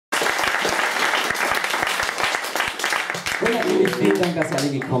natürlich vielen Dank, dass ihr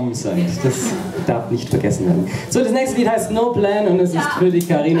alle gekommen seid. Das darf nicht vergessen werden. So, das nächste Lied heißt No Plan und es ist für die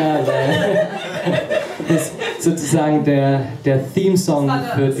Carina sozusagen der Theme-Song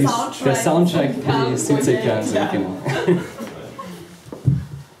für der Soundtrack für die Südseeklasse. Genau.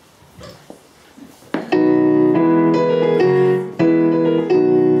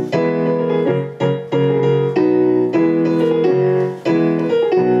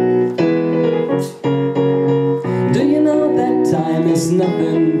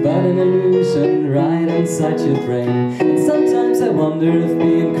 Nothing but an illusion right inside your brain. And sometimes I wonder if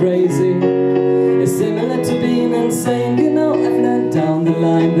being crazy is similar to being insane. You know, I've learned down the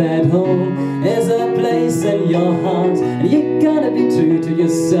line that home is a place in your heart, and you gotta be true to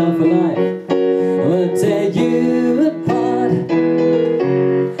yourself, or life will tear you apart.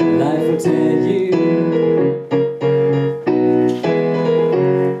 Life will tear you.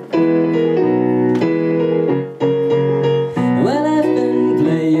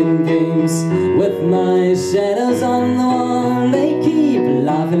 With my shadows on the wall, they keep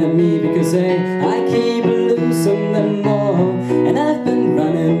laughing at me because I keep losing them all. And I've been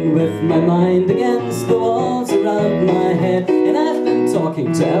running with my mind against the walls around my head, and I've been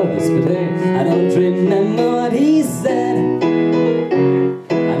talking to Elvis, but hey, I don't remember what he said.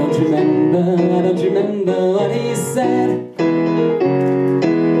 I don't remember what he said.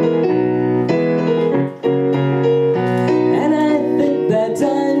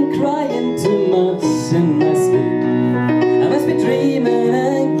 In my sleep, I must be dreaming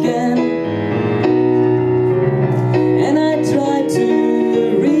again. And I try to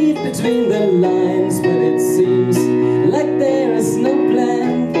read between the lines, but it seems like there is no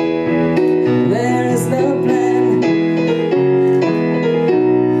plan. There is no plan.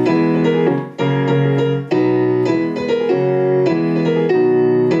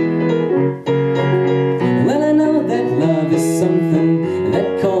 Well, I know that love is something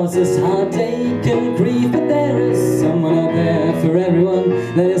that causes heartache and grief, but there is someone out there for everyone.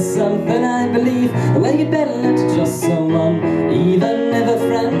 There is something I believe. Well, you better learn to trust someone, even if a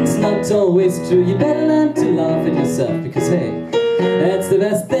friend's not always true. You better learn to laugh at yourself, because hey, that's the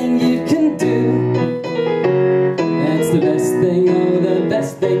best thing you can do. That's the best thing, oh, the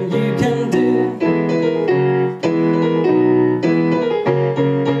best thing you can do.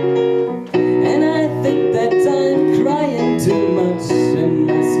 And I think that I'm crying too much in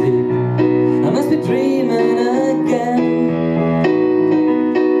my sleep. I must be dreaming again.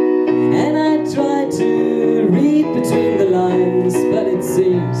 And I try to read between the lines, but it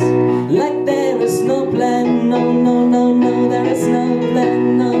seems like